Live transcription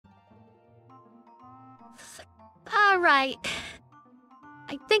Alright.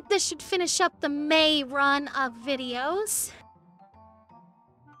 I think this should finish up the May run of videos.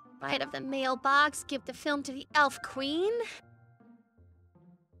 Right of the mailbox, give the film to the Elf Queen.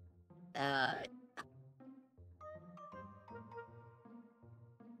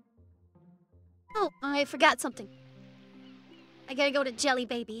 Oh, I forgot something. I gotta go to Jelly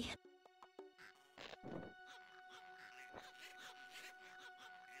Baby.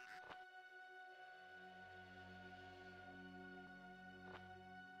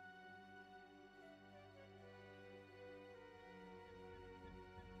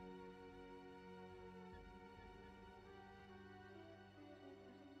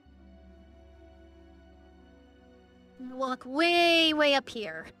 Walk way, way up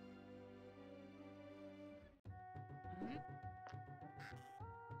here.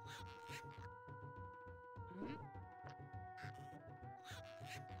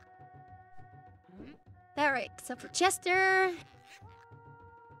 Alright, except for Jester.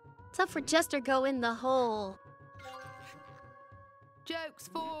 Except for Jester go in the hole. Jokes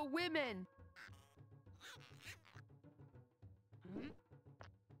for women.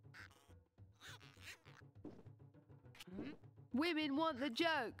 Women want the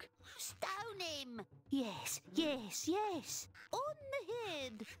joke. Stone him. Yes, yes, yes. On the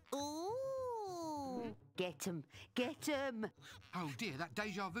head. Ooh. Get him, get him. Oh dear, that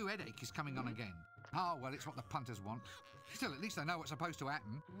deja vu headache is coming on again. Oh, well, it's what the punters want. Still, at least they know what's supposed to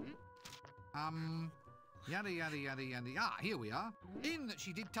happen. Yada, yada, yada, yada. Ah, here we are. In that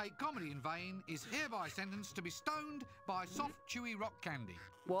she did take comedy in vain is hereby sentenced to be stoned by soft, chewy rock candy.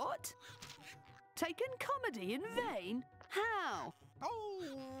 What? Taken comedy in vain? How?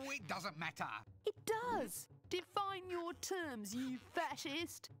 Oh, it doesn't matter. It does. Define your terms, you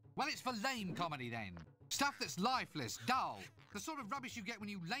fascist. Well, it's for lame comedy then. Stuff that's lifeless, dull. The sort of rubbish you get when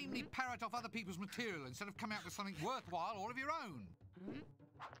you lamely parrot off other people's material instead of coming out with something worthwhile all of your own.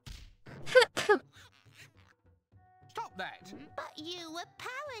 Stop that! But you were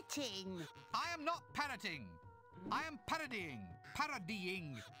parroting. I am not parroting. I am parodying.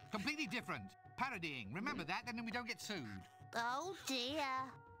 Parodying. Completely different. Parodying. Remember that, and then we don't get sued. Oh dear.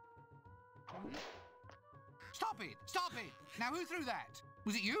 Stop it! Stop it! Now who threw that?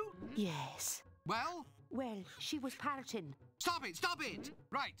 Was it you? Yes. Well? Well, she was parroting. Stop it! Stop it!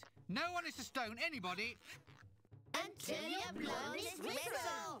 Right. No one is to stone anybody Until you've blown his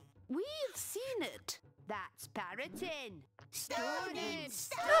whistle. We've seen it. That's parroting. Stone him!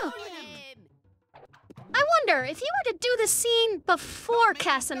 Stone him! I wonder, if you were to do the scene before No, I'm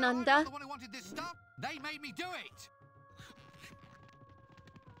Casanunda... not the one who wanted this stuff. They made me do it.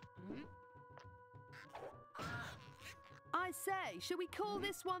 I say, shall we call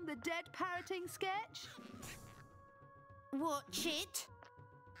this one the dead parroting sketch? Watch it.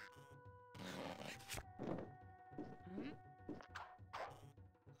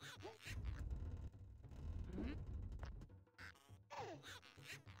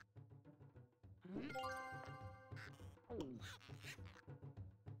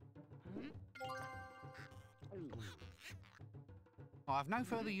 I've no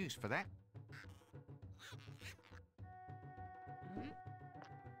further use for that.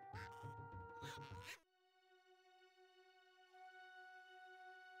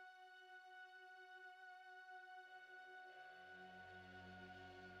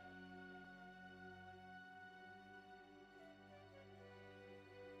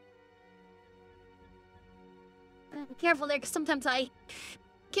 Be careful there, because sometimes I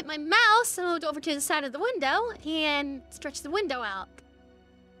get my mouse moved over to the side of the window and stretch the window out.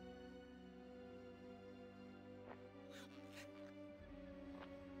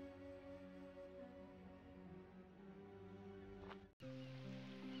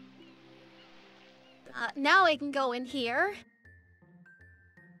 Now I can go in here.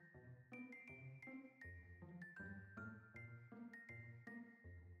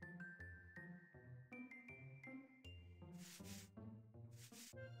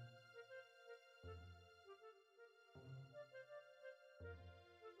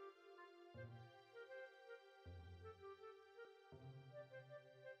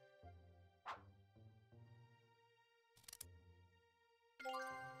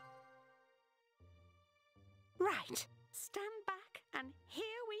 Right. Stand back and here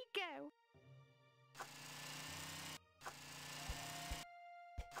we go.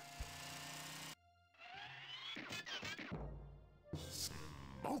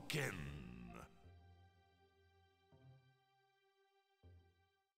 Smokin'.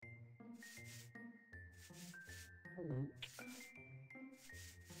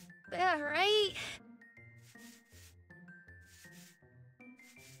 All right.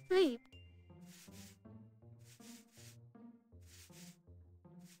 Hey.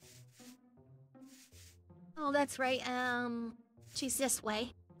 Oh, that's right. She's this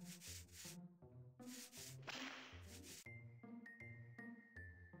way.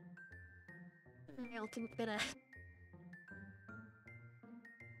 I'll take a bit of...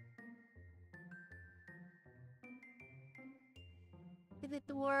 the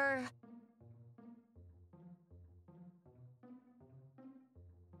door.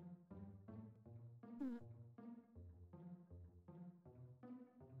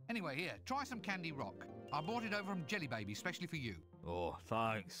 Anyway, here, try some Candy Rock. I bought it over from Jelly Baby, especially for you. Oh,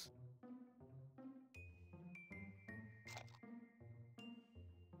 thanks.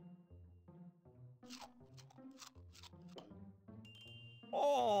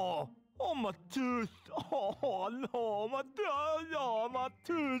 Oh, oh, my tooth. Oh, no, my tooth. Oh, my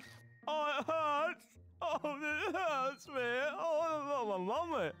tooth. Oh, it hurts. Oh, it hurts me. Oh, I love my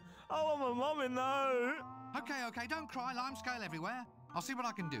mummy. I love my mummy now. Okay, don't cry. Lime scale everywhere. I'll see what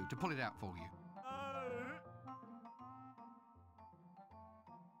I can do to pull it out for you.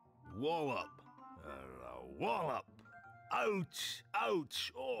 Wallop. Wallop. Ouch.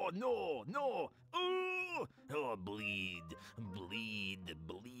 Ouch. Oh, no, no. Ooh. Oh, bleed. Bleed.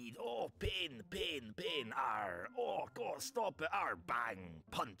 Bleed. Oh, pain, pain, pain. Arr. Oh, God, stop it. Arr. Bang.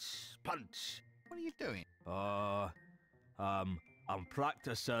 Punch. Punch. What are you doing? I'm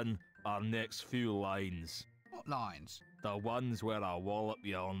practicing our next few lines. What lines? The ones where I wallop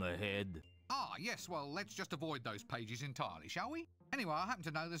you on the head. Ah, yes, well, let's just avoid those pages entirely, shall we? Anyway, I happen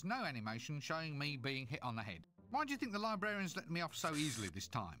to know there's no animation showing me being hit on the head. Why do you think the librarian's let me off so easily this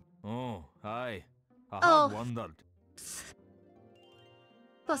time? Oh, aye. I Oh. had wondered. Supposed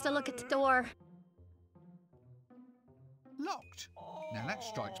to look at the door. Locked. Now that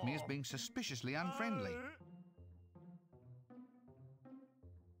strikes me as being suspiciously unfriendly.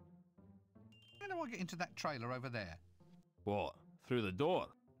 How do I get into that trailer over there? What? Through the door?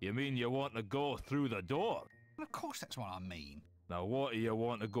 You mean you want to go through the door? Well, of course that's what I mean. Now what do you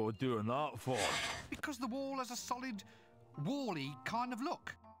want to go doing that for? Because the wall has a solid, wall-y kind of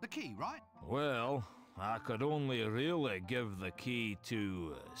look. The key, right? Well, I could only really give the key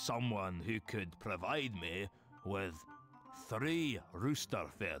to someone who could provide me with 3 rooster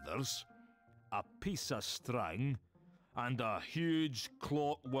feathers, a piece of string, and a huge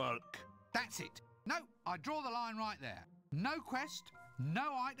clockwork. That's it. No, I draw the line right there. No quest,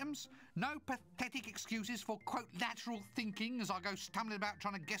 no items, no pathetic excuses for, quote, lateral thinking as I go stumbling about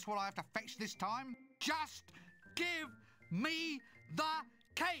trying to guess what I have to fetch this time. Just give me the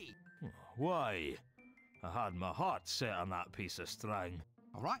key. Why? I had my heart set on that piece of string.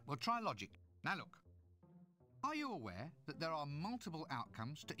 All right, we'll try logic. Now look. Are you aware that there are multiple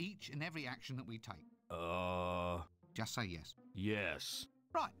outcomes to each and every action that we take? Just say yes. Yes.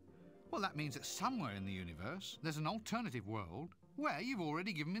 Right. Well, that means that somewhere in the universe, there's an alternative world where you've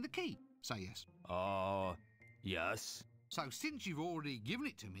already given me the key. Say yes. Yes. So since you've already given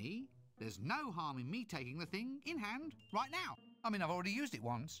it to me, there's no harm in me taking the thing in hand right now. I mean, I've already used it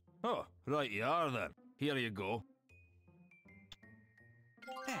once. Oh, right you are then. Here you go.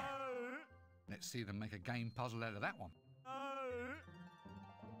 There. Let's see them make a game puzzle out of that one.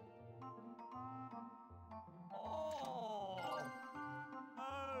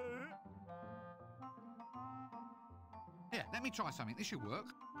 Here, let me try something. This should work.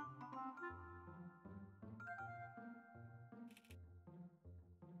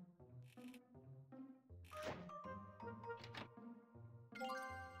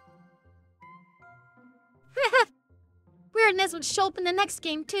 Weirdness would show up in the next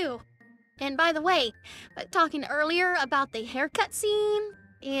game, too. And by the way, talking earlier about the haircut scene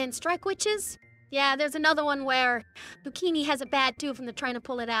in Strike Witches, yeah, there's another one where Bikini has a bad tooth and they're trying to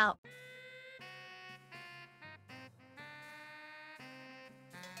pull it out.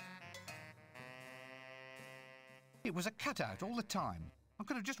 It was a cutout all the time. I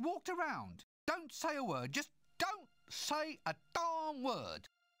could have just walked around. Don't say a word. Just don't say a darn word.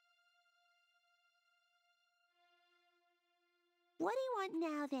 What do you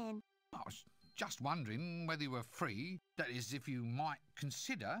want now, then? I was just wondering whether you were free, that is, if you might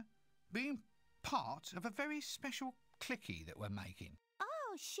consider being part of a very special clicky that we're making.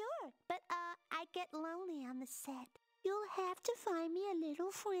 Oh, sure. But, I get lonely on the set. You'll have to find me a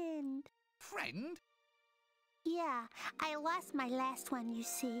little friend. Friend? Yeah, I lost my last one, you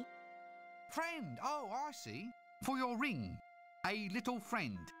see. Friend, oh, I see. For your ring. A little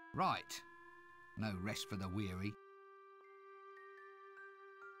friend. Right. No rest for the weary.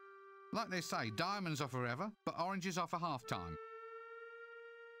 Like they say, diamonds are forever, but oranges are for half-time.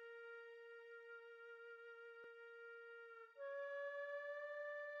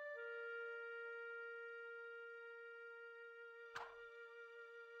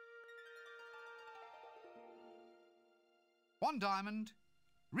 1 diamond,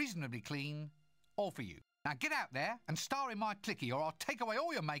 reasonably clean, all for you. Now get out there and star in my clicky, or I'll take away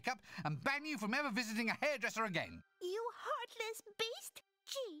all your makeup and ban you from ever visiting a hairdresser again. You heartless beast!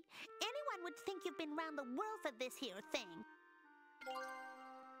 Gee, anyone would think you've been round the world for this here thing.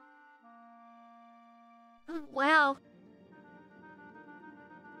 Wow.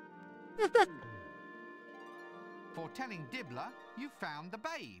 For telling Dibbler you found the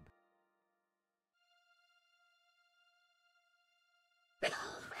babe.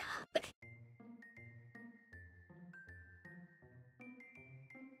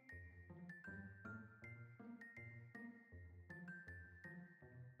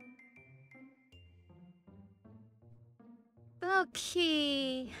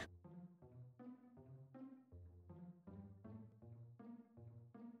 Okay.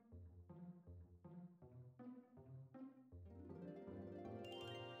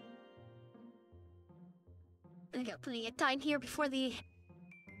 I got plenty of time here before the...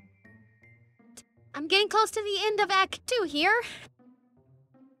 I'm getting close to the end of Act 2 here.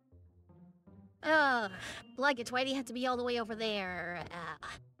 Luggage, why do you have to be all the way over there?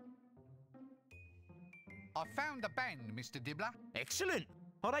 I found the band, Mr. Dibbler. Excellent.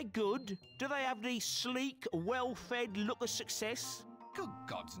 Are they good? Do they have the sleek, well-fed look of success? Good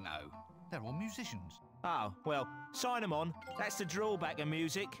gods, no. They're all musicians. Oh, well, sign them on. That's the drawback of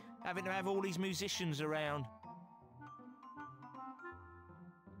music, having to have all these musicians around.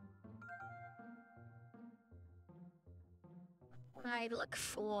 I look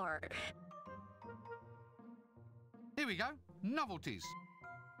for... Here we go. Novelties.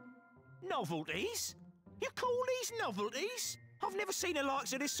 Novelties? You call these novelties? I've never seen the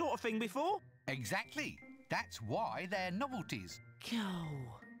likes of this sort of thing before. Exactly. That's why they're novelties. Go.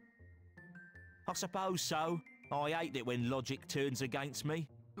 I suppose so. I hate it when logic turns against me.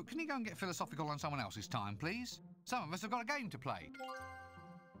 Look, can you go and get philosophical on someone else's time, please? Some of us have got a game to play.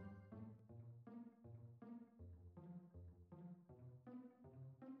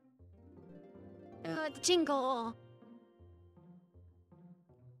 The jingle.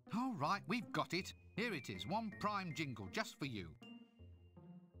 All right, we've got it. Here it is, one prime jingle just for you.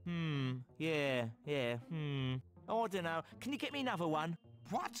 Yeah. Oh, I don't know. Can you get me another one?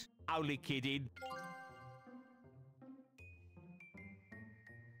 What? Only kidding.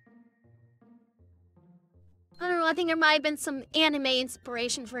 I don't know, I think there might have been some anime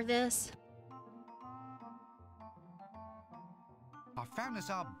inspiration for this. I found us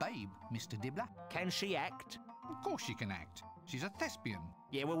our babe, Mr. Dibbler. Can she act? Of course she can act. She's a thespian.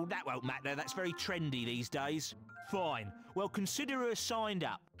 Yeah, well, that won't matter. That's very trendy these days. Fine. Well, consider her signed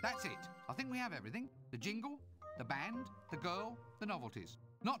up. That's it. I think we have everything. The jingle, the band, the girl, the novelties.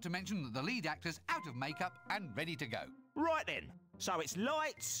 Not to mention that the lead actor's out of makeup and ready to go. Right then. So it's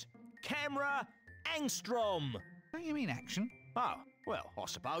lights, camera, Angstrom. Don't you mean action? Oh, well, I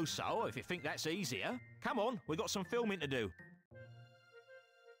suppose so, if you think that's easier. Come on, we've got some filming to do.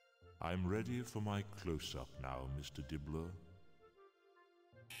 I'm ready for my close-up now, Mr. Dibbler.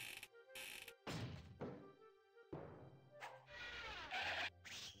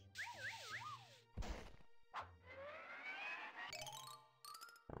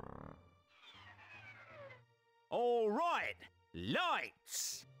 All right.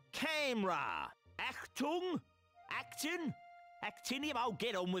 Lights, camera, Achtung, actinium, I'll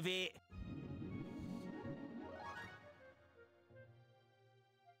get on with it.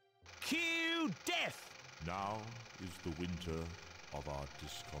 Cue death. Now is the winter of our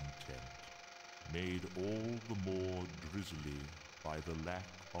discontent, made all the more drizzly by the lack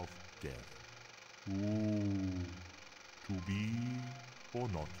of death. Ooh, to be or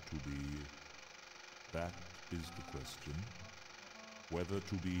not to be? That is the question. Whether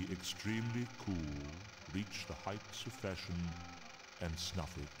to be extremely cool, reach the heights of fashion, and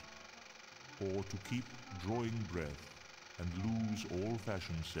snuff it, or to keep drawing breath and lose all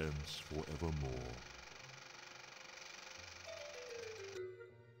fashion sense forevermore.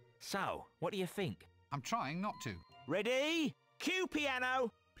 So, what do you think? I'm trying not to. Ready? Cue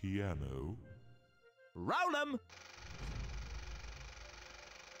piano. Piano? Roll 'em.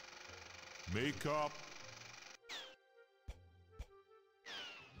 Makeup.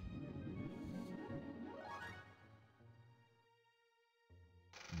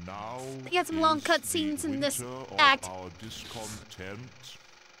 Now We got some long is cutscenes the in this winter of act. Our discontent,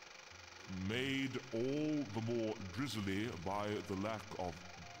 made all the more drizzly by the lack of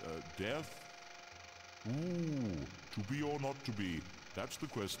death. Ooh, to be or not to be? That's the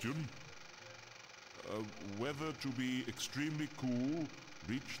question. Whether to be extremely cool,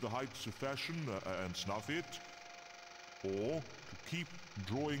 reach the heights of fashion and snuff it, or to keep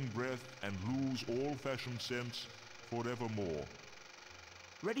drawing breath and lose all fashion sense forevermore.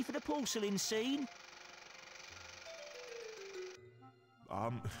 Ready for the porcelain scene?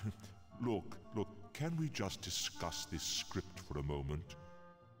 Look, can we just discuss this script for a moment?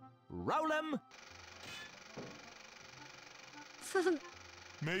 Roll 'em!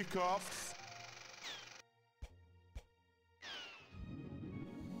 Makeup!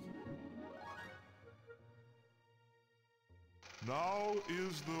 Now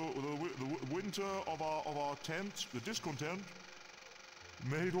is the winter of our tent, the discontent,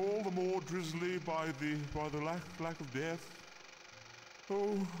 made all the more drizzly by the lack of death.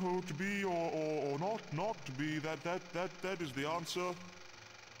 Oh, to be or not to be, that is the answer.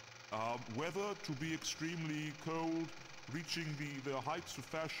 Weather to be extremely cold, reaching the heights of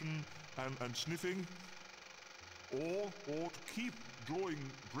fashion and sniffing, or to keep drawing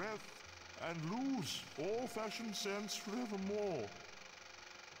breath and lose all fashion sense forevermore.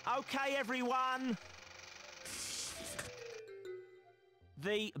 Okay, everyone.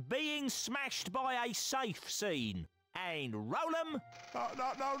 The being smashed by a safe scene. And roll 'em.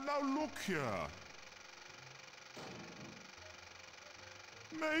 Now, look here.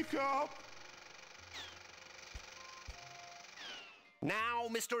 Makeup. Now,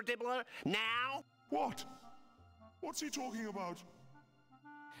 Mr. Dibbler, now? What? What's he talking about?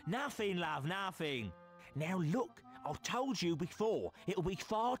 Nothing, love, nothing. Now look, I told you before, it'll be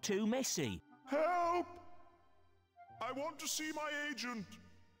far too messy. Help! I want to see my agent.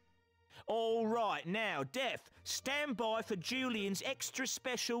 All right, now, Death, stand by for Julian's extra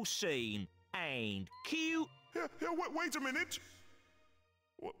special scene. And cue. Here, wait a minute.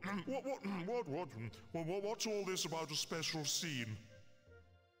 What's all this about a special scene?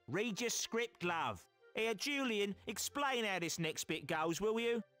 Read your script, love. Here, Julian, explain how this next bit goes, will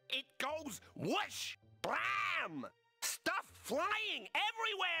you? It goes whoosh! Blam! Stuff flying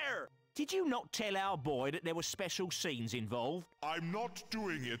everywhere! Did you not tell our boy that there were special scenes involved? I'm not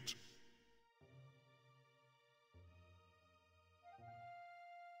doing it.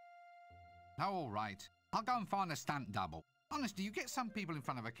 Oh, all right. I'll go and find a stunt double. Honestly, you get some people in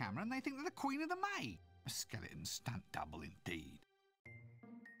front of a camera and they think they're the Queen of the May. A skeleton stunt double indeed.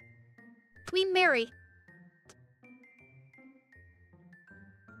 Queen Mary.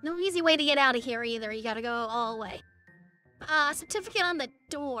 No easy way to get out of here either. You gotta go all the way. Certificate on the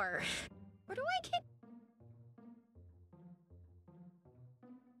door. Where do I get...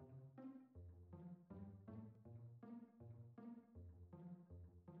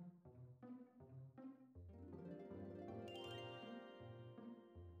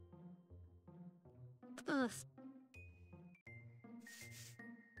 Ugh.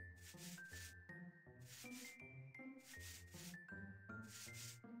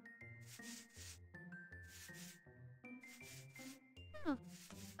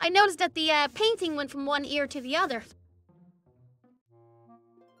 I noticed that the painting went from one ear to the other.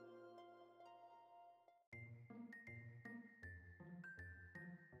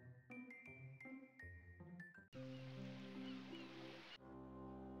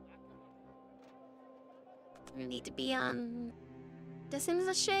 We need to be on this in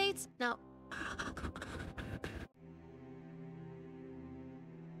the shades? No.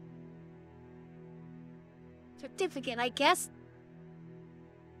 Certificate, I guess.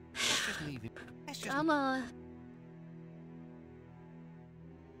 Let's just leave it. Let's just... Come on.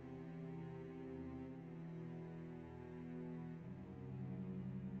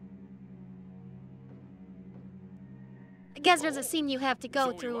 I guess there's a scene you have to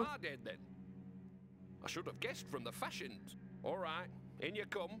go So through. you are dead then? I should have guessed from the fashions. All right, in you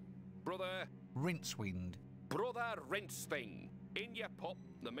come, brother. Rincewind. Brother Rincething. In you pop.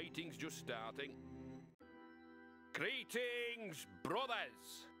 The meeting's just starting. Greetings,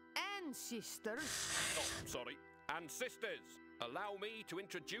 brothers. And sisters. Oh, sorry. And sisters. Allow me to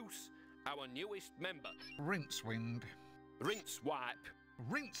introduce our newest member. Rincewind. Rincewipe.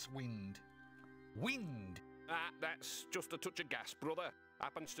 Rincewind. Wind. That's just a touch of gas, brother.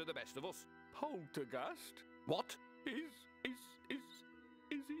 Happens to the best of us. Poltergeist? What? Is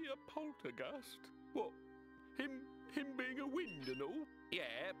he a poltergeist? What? Him being a wind and all?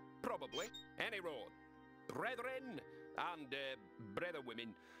 Yeah, probably. Any road. Brethren and brother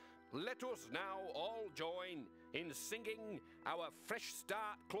women, let us now all join in singing our Fresh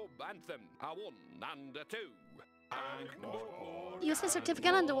Start Club anthem. A one and a two. Use the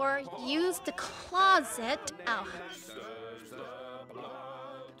certificate on door. Use the closet. Ow.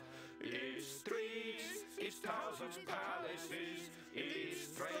 Its streets, its thousands palaces,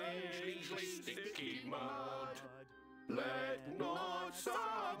 its strangely sticky mud. Let not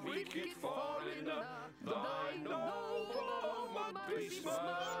some wicked foreigner thy noble home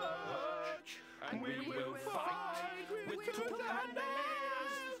besmirch. and we will fight with tooth and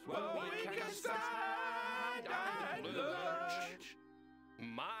nails, but we can stand and lurch.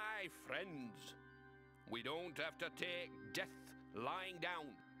 My friends, we don't have to take death lying down.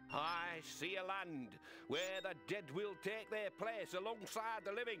 I see a land where the dead will take their place alongside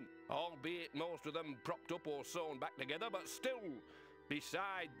the living, albeit most of them propped up or sewn back together, but still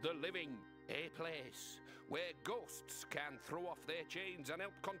beside the living. A place where ghosts can throw off their chains and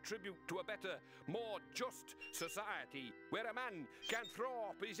help contribute to a better, more just society, where a man can throw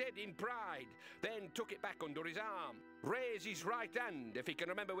up his head in pride, then tuck it back under his arm, raise his right hand if he can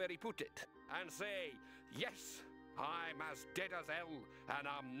remember where he put it, and say, yes, I'm as dead as hell, and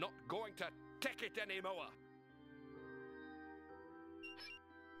I'm not going to take it anymore.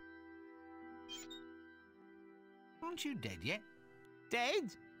 Aren't you dead yet? Dead?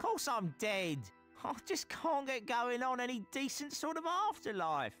 Of course I'm dead. I just can't get going on any decent sort of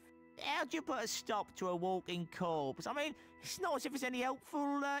afterlife. How'd you put a stop to a walking corpse? I mean, it's not as if there's any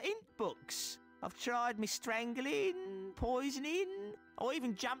helpful int books. I've tried me strangling, poisoning, or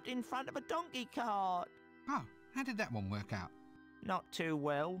even jumped in front of a donkey cart. Oh, how did that one work out? Not too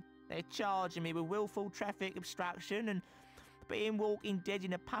well. They're charging me with willful traffic obstruction and being walking dead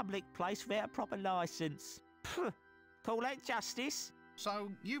in a public place without a proper licence. Call that justice?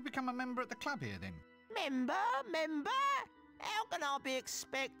 So, you become a member at the club here then? Member? How can I be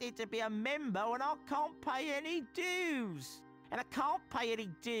expected to be a member when I can't pay any dues? And I can't pay any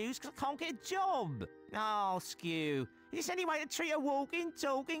dues because I can't get a job. Oh, Skew, is this any way to treat a walking,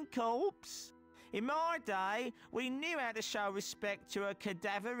 talking corpse? In my day, we knew how to show respect to a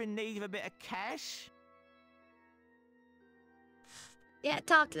cadaver in need of a bit of cash. Yeah,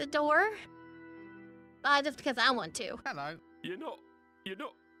 talk to the door. Just because I want to. Hello. You're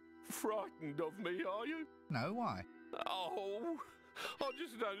not frightened of me, are you? No, why? Oh, I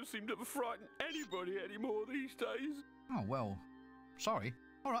just don't seem to frighten anybody anymore these days. Oh, well, sorry.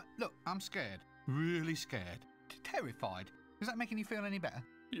 All right, look, I'm scared. Really scared. Terrified. Is that making you feel any better?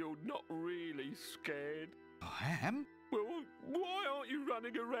 You're not really scared. I am? Well, why aren't you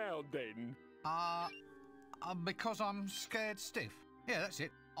running around then? Because I'm scared stiff. Yeah, that's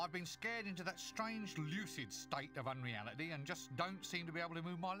it. I've been scared into that strange lucid state of unreality and just don't seem to be able to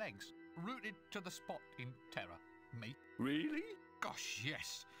move my legs. Rooted to the spot in terror. Me? Really? Gosh,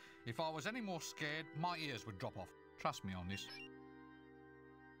 yes. If I was any more scared, my ears would drop off. Trust me on this.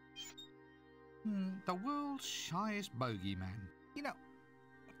 The world's shyest bogeyman. You know,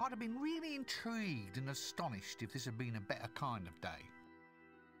 I'd have been really intrigued and astonished if this had been a better kind of day.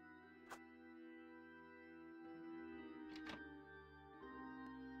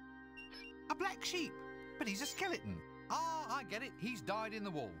 A black sheep, but he's a skeleton. Ah, I get it. He's died in the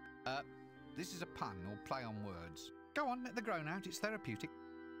wall. This is a pun or play on words. Go on, let the groan out. It's therapeutic.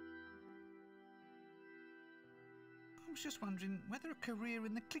 I was just wondering whether a career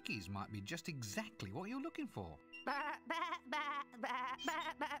in the clickies might be just exactly what you're looking for.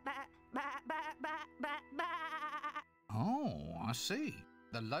 Oh, I see.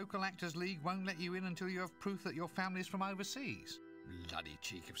 The local Actors League won't let you in until you have proof that your family's from overseas. Bloody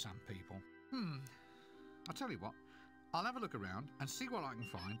cheek of some people. I'll tell you what. I'll have a look around and see what I can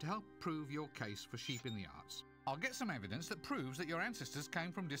find to help prove your case for sheep in the arts. I'll get some evidence that proves that your ancestors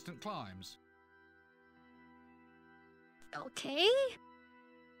came from distant climes. Okay.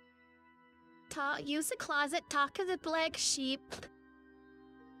 Use the closet, talk to the black sheep.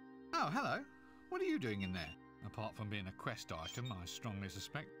 Oh, hello. What are you doing in there? Apart from being a quest item, I strongly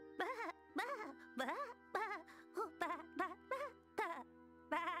suspect.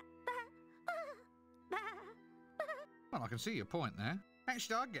 Well, I can see your point there.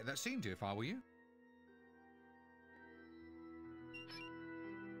 Actually, I'd get that scene to if I were you.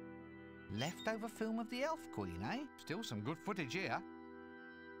 Leftover film of the Elf Queen, eh? Still some good footage here.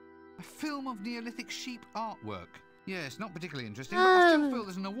 A film of Neolithic sheep artwork. Yeah, it's not particularly interesting, but I still feel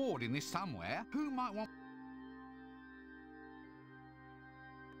there's an award in this somewhere. Who might want...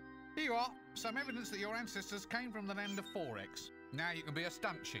 Here you are. Some evidence that your ancestors came from the land of Forex. Now you can be a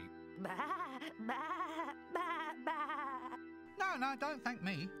stunt sheep. No, don't thank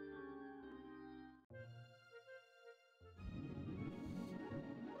me.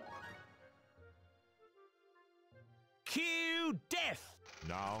 Cue death!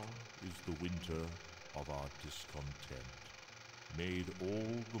 Now is the winter of our discontent, made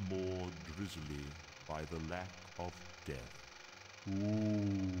all the more drizzly by the lack of death.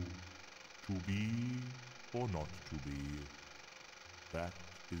 Ooh, to be or not to be? That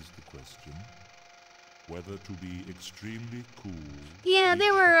is the question. Whether to be extremely cool... Yeah,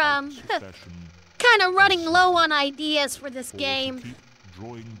 they were, fashion, kind of running low on ideas for this or game. to keep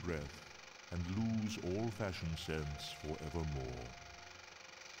drawing breath and lose all fashion sense forevermore.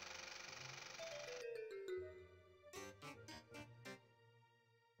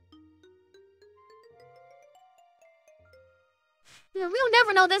 Yeah, we'll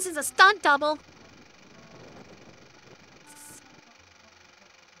never know this is a stunt double.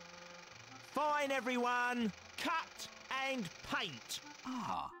 Fine, everyone. Cut and paint.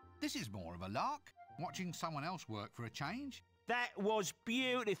 Ah, this is more of a lark. Watching someone else work for a change. That was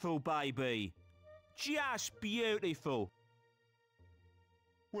beautiful, baby. Just beautiful.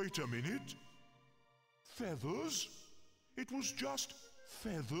 Wait a minute. Feathers? It was just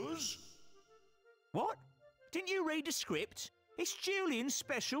feathers? What? Didn't you read the script? It's Julian's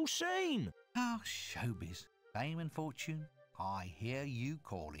special scene. Ah, showbiz. Fame and fortune, I hear you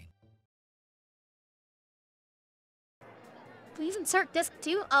calling. Please insert disc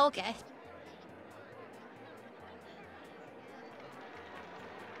 2. Oh, okay.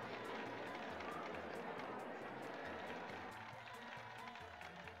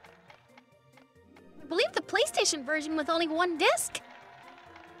 I believe the PlayStation version with only one disc.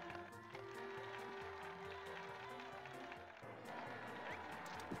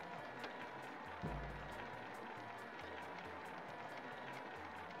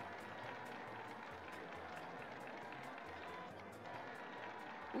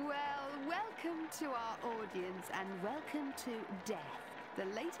 Well, welcome to our audience and welcome to Death, the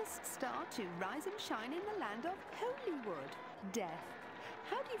latest star to rise and shine in the land of Holywood. Death,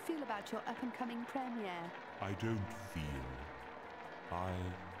 how do you feel about your up-and-coming premiere? I don't feel. I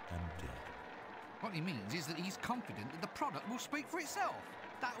am dead. What he means is that he's confident that the product will speak for itself.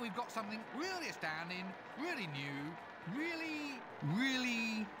 That we've got something really astounding, really new,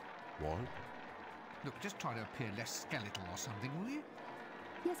 really... What? Look, just try to appear less skeletal or something, will you?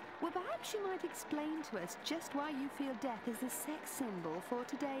 Yes, well, perhaps you might explain to us just why you feel death is the sex symbol for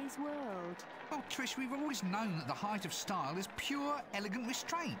today's world. Well, Trish, we've always known that the height of style is pure, elegant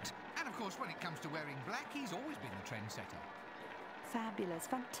restraint. And of course, when it comes to wearing black, he's always been the trendsetter. Fabulous,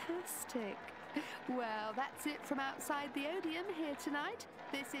 fantastic. Well, that's it from outside the Odeum here tonight.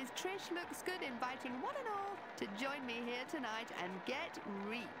 This is Trish Looks Good inviting one and all to join me here tonight and get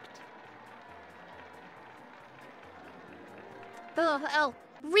reaped. Oh,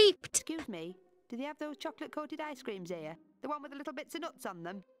 reaped. Excuse me, do they have those chocolate-coated ice creams here? The one with the little bits of nuts on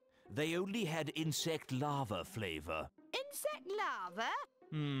them? They only had insect larva flavour. Insect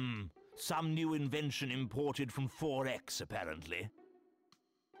larva? Some new invention imported from 4X, apparently.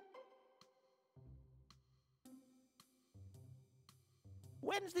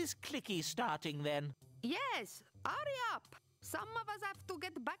 When's this clicky starting, then? Yes, hurry up. Some of us have to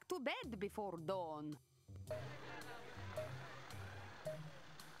get back to bed before dawn.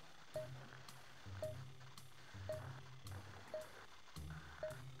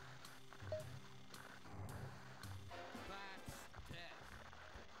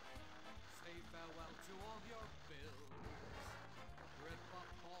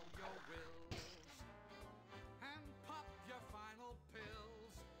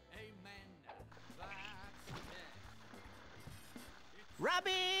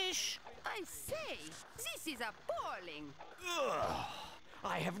 Rubbish! I say, this is appalling. Ugh.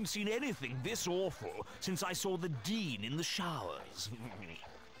 I haven't seen anything this awful since I saw the Dean in the showers.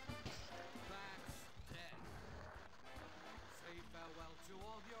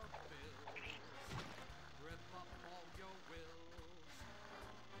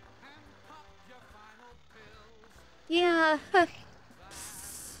 Yeah.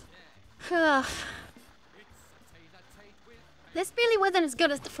 This really wasn't as good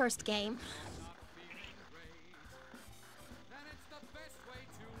as the first game.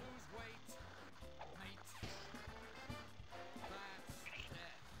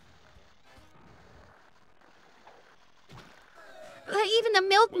 Even the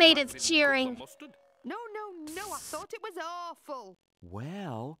milkmaid is cheering. No, I thought it was awful.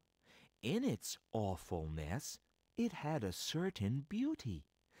 Well, in its awfulness, it had a certain beauty.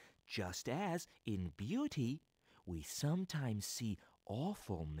 Just as, in beauty, we sometimes see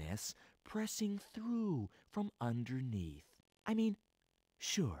awfulness pressing through from underneath. I mean,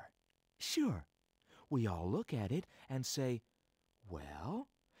 sure. We all look at it and say, well,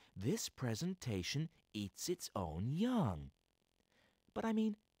 this presentation eats its own young. But I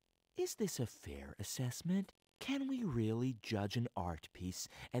mean, is this a fair assessment? Can we really judge an art piece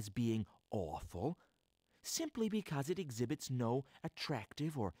as being awful simply because it exhibits no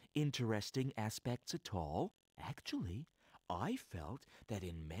attractive or interesting aspects at all? Actually, I felt that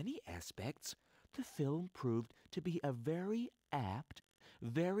in many aspects, the film proved to be a very apt,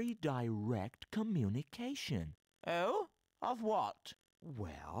 very direct communication. Oh? Of what?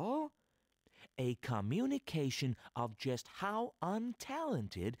 Well, a communication of just how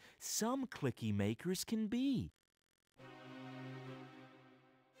untalented some clicky makers can be.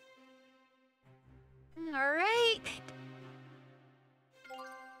 All right.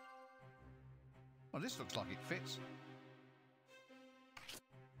 Well, this looks like it fits.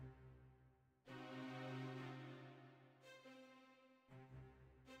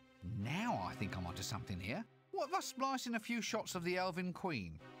 Now I think I'm onto something here. What if I splice in a few shots of the Elven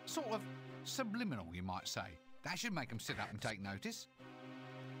Queen? Sort of subliminal, you might say. That should make them sit up and take notice.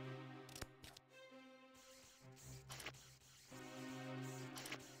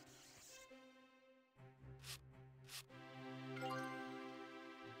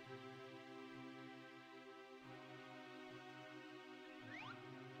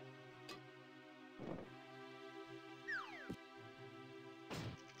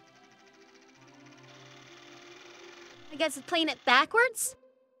 I guess it's playing it backwards?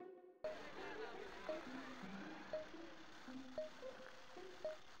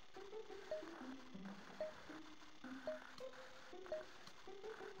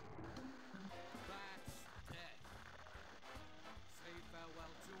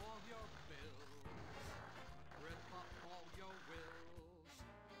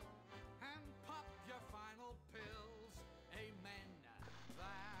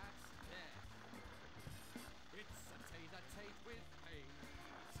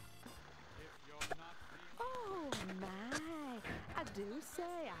 Oh my, I do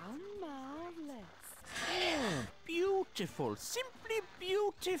say how marvelous. Oh, beautiful, simply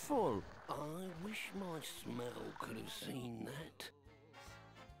beautiful. I wish my smell could have seen that.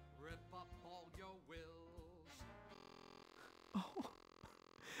 Oh,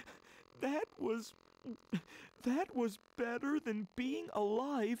 that was better than being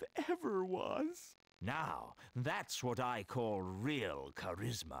alive ever was. Now, that's what I call real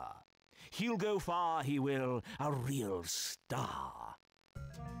charisma. He'll go far, he will, a real star.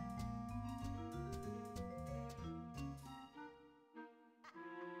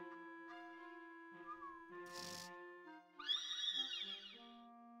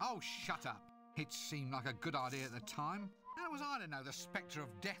 Oh, shut up. It seemed like a good idea at the time. How was I to know the spectre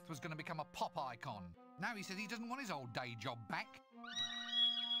of death was going to become a pop icon? Now he says he doesn't want his old day job back.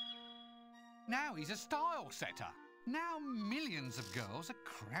 Now he's a style setter. Now millions of girls are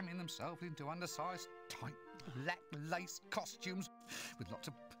cramming themselves into undersized, tight, black lace costumes with lots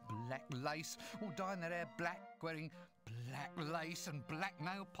of black lace, all dyeing their hair black, wearing black lace and black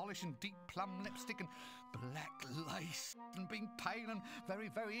nail polish and deep plum lipstick and black lace and being pale and very,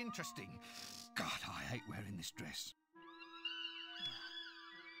 very interesting. God, I hate wearing this dress.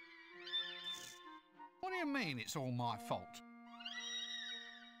 What do you mean it's all my fault?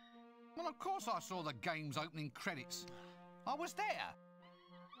 Well, of course I saw the game's opening credits. I was there.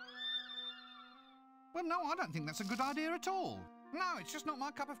 Well, no, I don't think that's a good idea at all. No, it's just not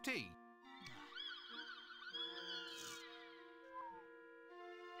my cup of tea.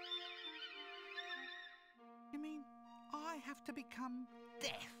 You mean I have to become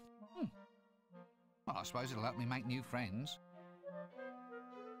deaf? Well, I suppose it'll help me make new friends.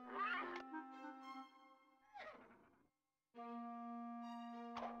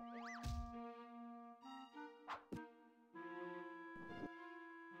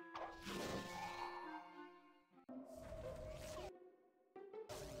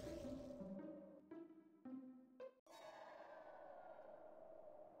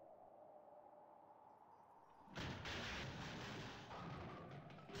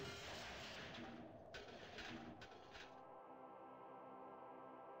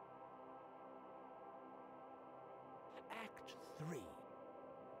 Act 3.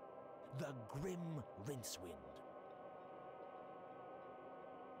 The Grim Rincewind.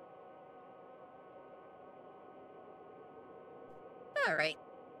 All right.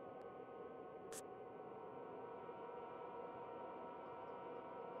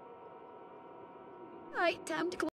 All right, time to go.